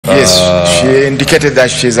she indicated that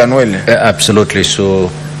she's unwell. Absolutely. So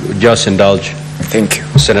just indulge. Thank you.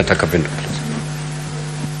 Senator Kavindu, please.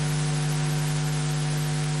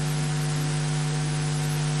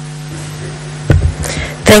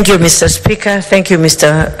 Thank you, Mr. Speaker. Thank you,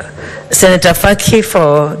 Senator Faki,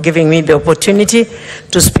 for giving me the opportunity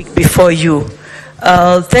to speak before you.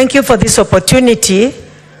 Thank you for this opportunity,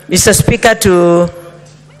 Mr. Speaker,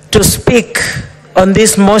 to speak on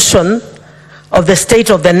this motion of the State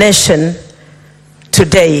of the Nation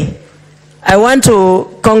today. I want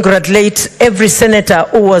to congratulate every senator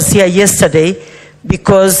who was here yesterday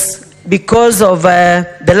because of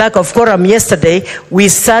the lack of quorum yesterday, we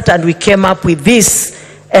sat and we came up with this.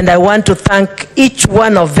 And I want to thank each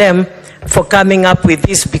one of them for coming up with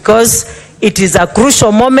this because it is a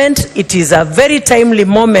crucial moment. It is a very timely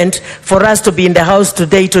moment for us to be in the House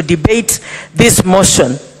today to debate this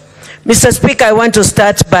motion. Mr. Speaker, I want to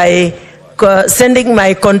start by sending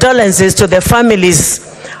my condolences to the families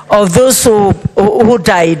of those who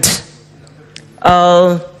died,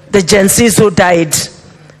 the GenZs who died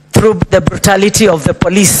through the brutality of the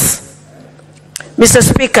police. Mr.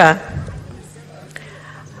 Speaker,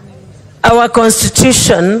 our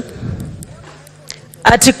Constitution,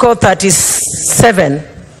 Article 37,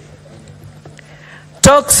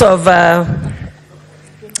 talks of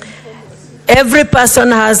every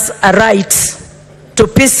person has a right to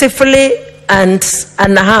peacefully and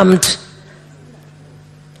unharmed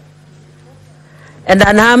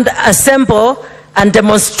assemble and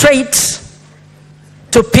demonstrate,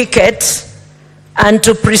 to picket, and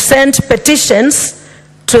to present petitions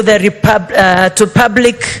to the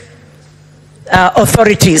public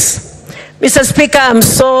authorities. Mr. Speaker, I'm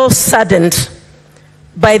so saddened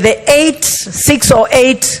by the 6 or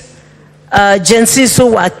 8 GenZs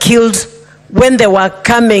who were killed when they were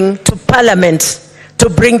coming to Parliament to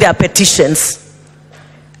bring their petitions.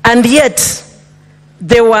 And yet,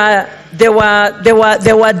 they were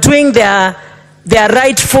doing their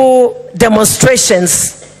rightful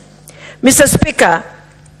demonstrations. Mr. Speaker,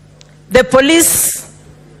 the police,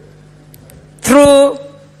 through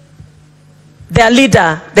their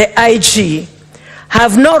leader, the IG,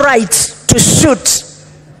 have no right to shoot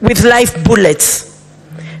with live bullets.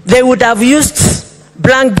 They would have used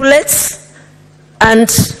blank bullets and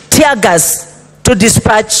tear gas to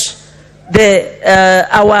dispatch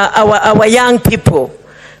our young people.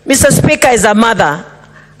 Mr. Speaker, as a mother,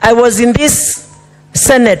 I was in this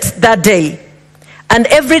Senate that day, and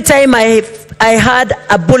every time I had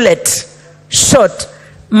a bullet shot,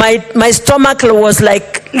 my stomach was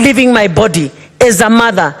like leaving my body as a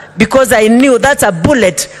mother, because I knew that's a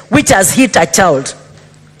bullet which has hit a child.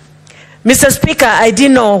 Mr. Speaker, I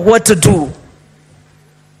didn't know what to do.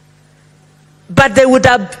 But they would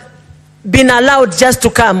have been allowed just to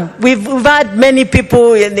come. We've had many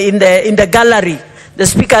people in the gallery, the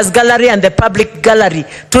Speaker's gallery and the public gallery,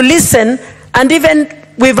 to listen, and even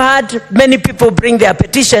we've had many people bring their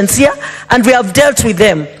petitions here, and we have dealt with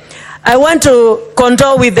them. I want to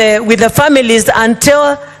condole with the families and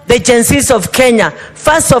tell the GenZs of Kenya,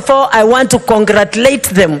 first of all, I want to congratulate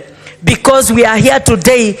them because we are here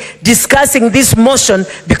today discussing this motion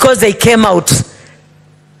because they came out.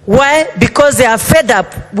 Why? Because they are fed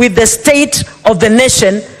up with the state of the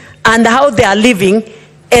nation and how they are living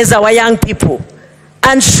as our young people.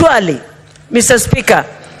 And surely, Mr. Speaker,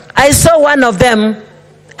 I saw one of them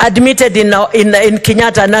admitted in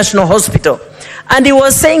Kenyatta National Hospital. And he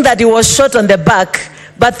was saying that he was shot on the back.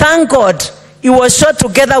 But thank God, he was shot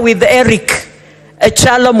together with Eric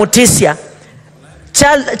Chalo Mutisia.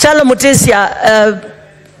 Chalo Mutisia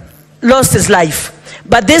lost his life.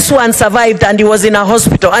 But this one survived and he was in a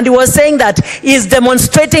hospital. And he was saying that he's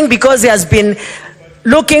demonstrating because he has been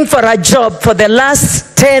looking for a job for the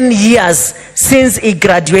last 10 years since he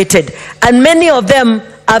graduated. And many of them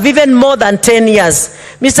have even more than 10 years.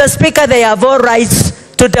 Mr. Speaker, they have all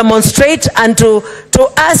rights to demonstrate and to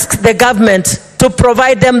ask the government to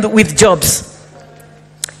provide them with jobs.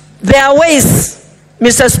 There are ways,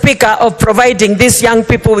 Mr. Speaker, of providing these young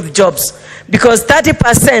people with jobs, because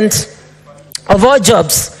 30% of all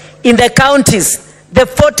jobs in the counties, the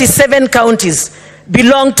 47 counties,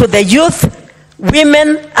 belong to the youth,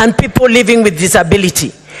 women, and people living with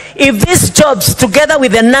disability. If these jobs, together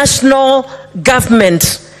with the national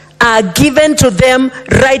government, are given to them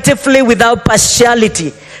rightfully without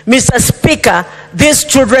partiality, Mr. Speaker, these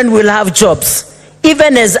children will have jobs,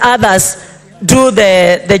 even as others do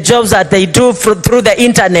the jobs that they do through the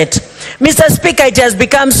internet. Mr. Speaker, it has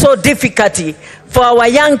become so difficult for our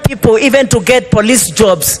young people even to get police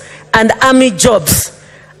jobs and army jobs.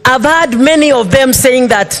 I've heard many of them saying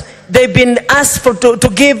that they've been asked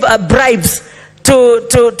to give bribes to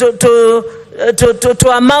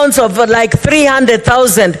amounts of like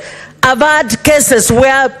 300,000. I've had cases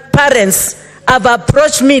where parents have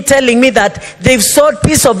approached me telling me that they've sold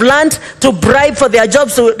piece of land to bribe for their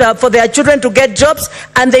jobs, for their children to get jobs,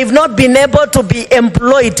 and they've not been able to be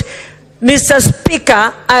employed. Mr.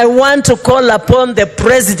 Speaker, I want to call upon the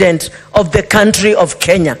President of the country of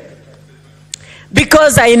Kenya,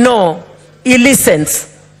 because I know he listens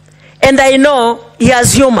and I know he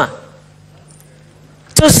has humor,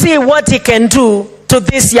 to see what he can do to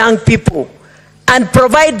these young people and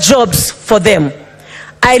provide jobs for them.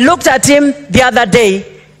 I looked at him the other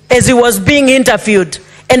day as he was being interviewed,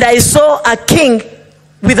 and I saw a king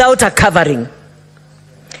without a covering,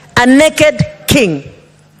 a naked king.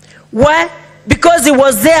 Why? Because he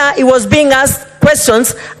was there, he was being asked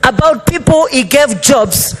questions about people he gave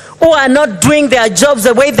jobs who are not doing their jobs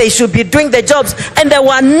the way they should be doing their jobs, and they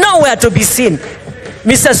were nowhere to be seen.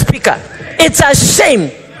 Mr. Speaker, it's a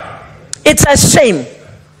shame. It's a shame.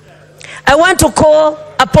 I want to call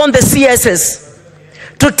upon the CSs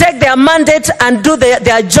to take their mandate and do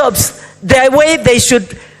their jobs the way they should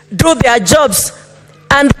do their jobs,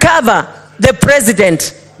 and cover the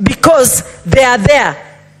president, because they are there,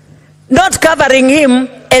 not covering him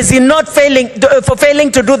as in not failing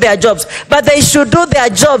to do their jobs, but they should do their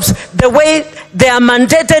jobs the way they are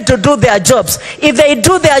mandated to do their jobs. If they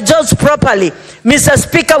do their jobs properly, Mr.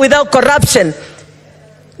 Speaker, without corruption,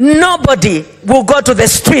 nobody will go to the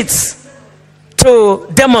streets to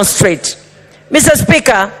demonstrate. Mr.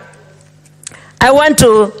 Speaker, I want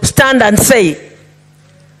to stand and say,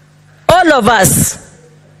 all of us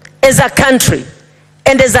as a country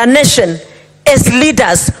and as a nation, as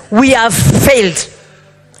leaders, we have failed.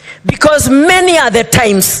 Because many other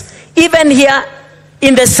times, even here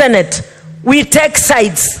in the Senate, we take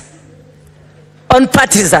sides on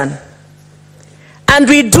partisan, and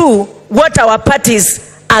we do what our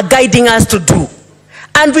parties are guiding us to do.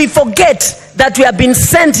 And we forget that we have been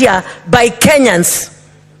sent here by Kenyans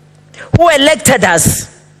who elected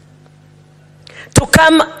us to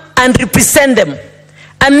come and represent them.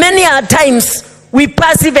 And many times we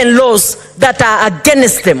pass even laws that are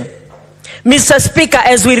against them. Mr. Speaker,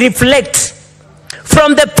 as we reflect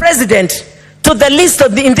from the president to the least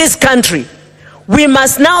in this country, we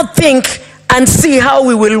must now think and see how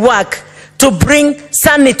we will work to bring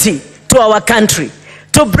sanity to our country,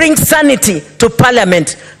 to bring sanity to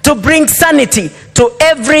Parliament, to bring sanity to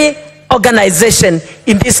every organization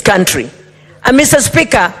in this country. And Mr.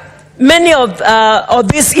 Speaker, many of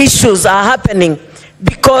these issues are happening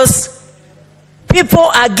because people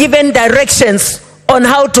are given directions on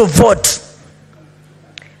how to vote.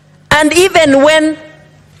 And even when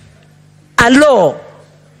a law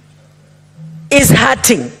is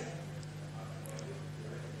hurting,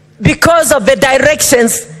 because of the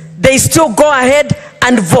directions, they still go ahead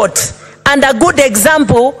and vote. And a good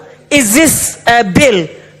example is this bill,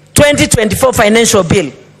 2024 financial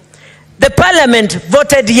bill. The Parliament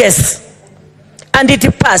voted yes, and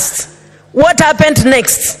it passed. What happened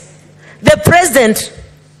next? The President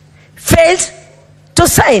failed to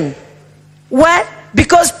sign. Why?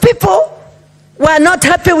 Because people were not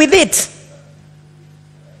happy with it.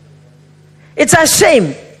 It's a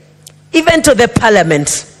shame, even to the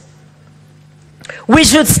Parliament. We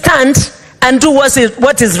should stand and do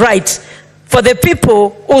what is right for the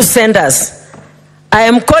people who send us. I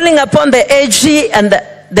am calling upon the AG and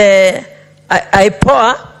the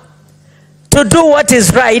IPOA to do what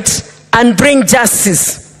is right and bring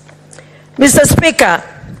justice. Mr. Speaker,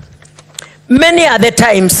 many other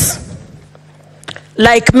times,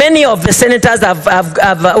 like many of the senators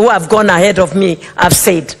who have gone ahead of me have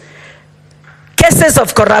said, cases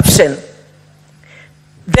of corruption,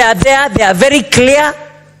 they are there, they are very clear,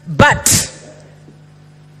 but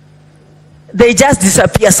they just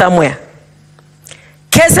disappear somewhere.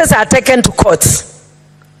 Cases are taken to courts.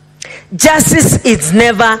 Justice is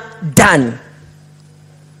never done.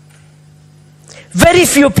 Very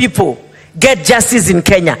few people get justice in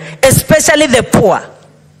Kenya, especially the poor.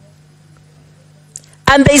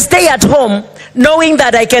 And they stay at home knowing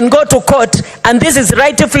that I can go to court and this is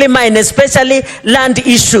rightfully mine, especially land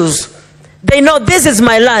issues. They know this is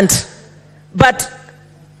my land, but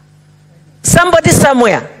somebody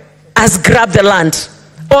somewhere has grabbed the land,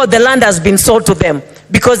 or the land has been sold to them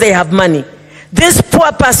because they have money. This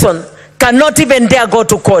poor person cannot even dare go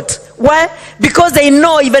to court. Why? Because they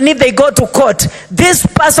know even if they go to court, this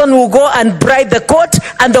person will go and bribe the court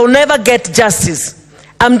and they'll never get justice.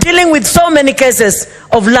 I'm dealing with so many cases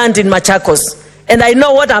of land in Machakos, and I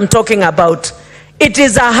know what I'm talking about. It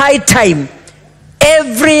is a high time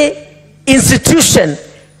every institution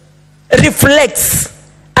reflects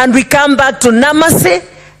and we come back to Namase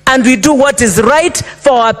and we do what is right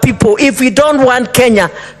for our people if we don't want Kenya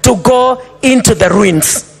to go into the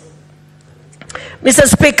ruins. Mr.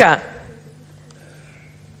 Speaker,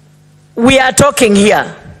 we are talking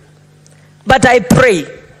here, but I pray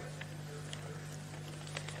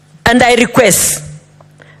and I request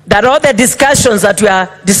that all the discussions that we are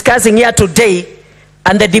discussing here today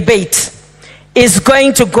and the debate is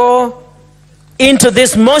going to go into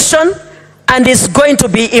this motion and is going to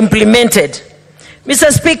be implemented.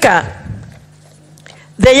 Mr. Speaker,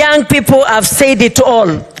 the young people have said it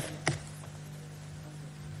all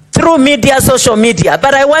through media, social media,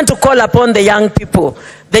 but I want to call upon the young people,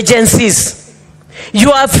 the GenZs.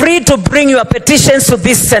 You are free to bring your petitions to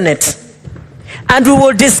this Senate, and we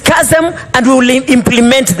will discuss them and we will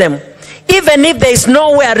implement them. Even if there is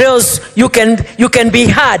nowhere else you can be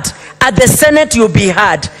heard, at the Senate you'll be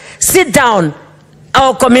heard. Sit down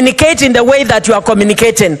or communicate in the way that you are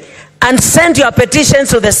communicating and send your petitions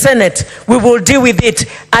to the Senate. We will deal with it.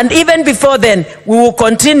 And even before then, we will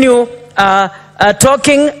continue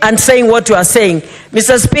talking and saying what you are saying.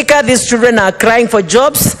 Mr. Speaker, these children are crying for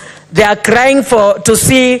jobs. They are crying to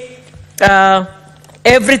see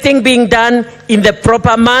everything being done in the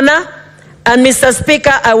proper manner. And Mr.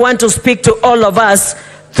 Speaker, I want to speak to all of us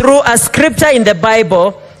through a scripture in the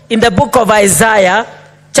Bible, in the book of Isaiah,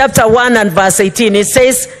 chapter 1 and verse 18. It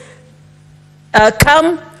says,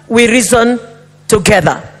 come, we reason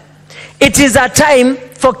together. It is a time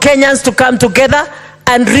for Kenyans to come together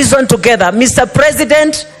and reason together. Mr.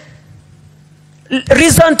 President,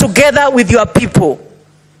 reason together with your people.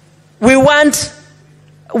 We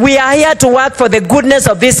are here to work for the goodness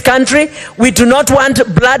of this country. We do not want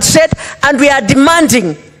bloodshed, and we are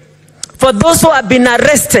demanding for those who have been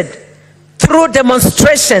arrested through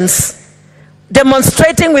demonstrations,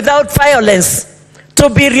 demonstrating without violence, to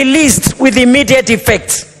be released with immediate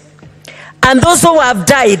effect. And those who have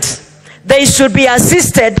died, they should be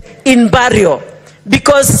assisted in burial,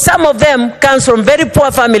 because some of them comes from very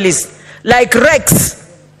poor families. Like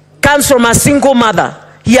Rex comes from a single mother.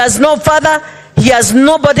 He has no father, he has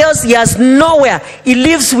nobody else, he has nowhere. He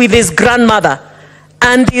lives with his grandmother,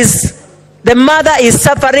 and the mother is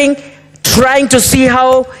suffering, trying to see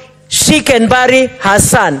how she can bury her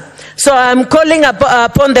son. So I'm calling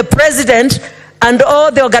upon the president and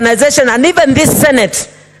all the organization and even this Senate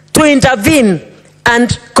to intervene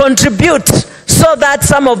and contribute so that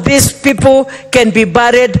some of these people can be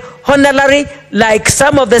buried honorably, like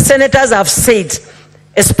some of the senators have said,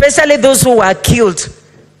 especially those who were killed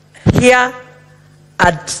here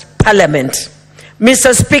at Parliament.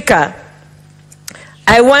 Mr. Speaker,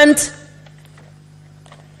 I want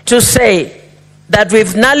to say that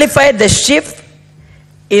we've nullified the shift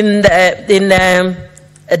in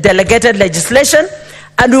delegated legislation,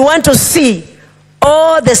 and we want to see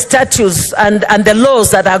all the statutes and the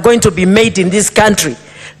laws that are going to be made in this country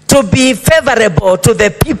to be favorable to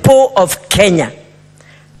the people of Kenya.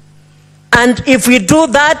 And if we do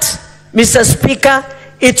that, Mr. Speaker,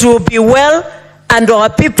 it will be well, and our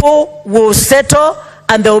people will settle,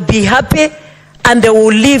 and they will be happy, and we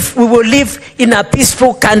will live in a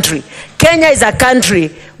peaceful country. Kenya is a country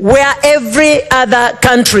where every other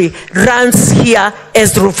country runs here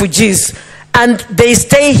as refugees, and they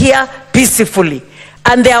stay here peacefully.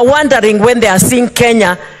 And they are wondering when they are seeing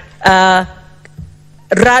Kenya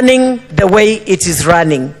running the way it is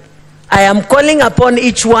running. I am calling upon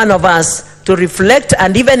each one of us to reflect,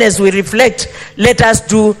 and even as we reflect, let us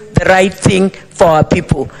do the right thing for our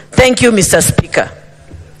people. Thank you, Mr. Speaker.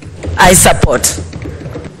 I support.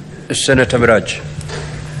 Senator Miraj.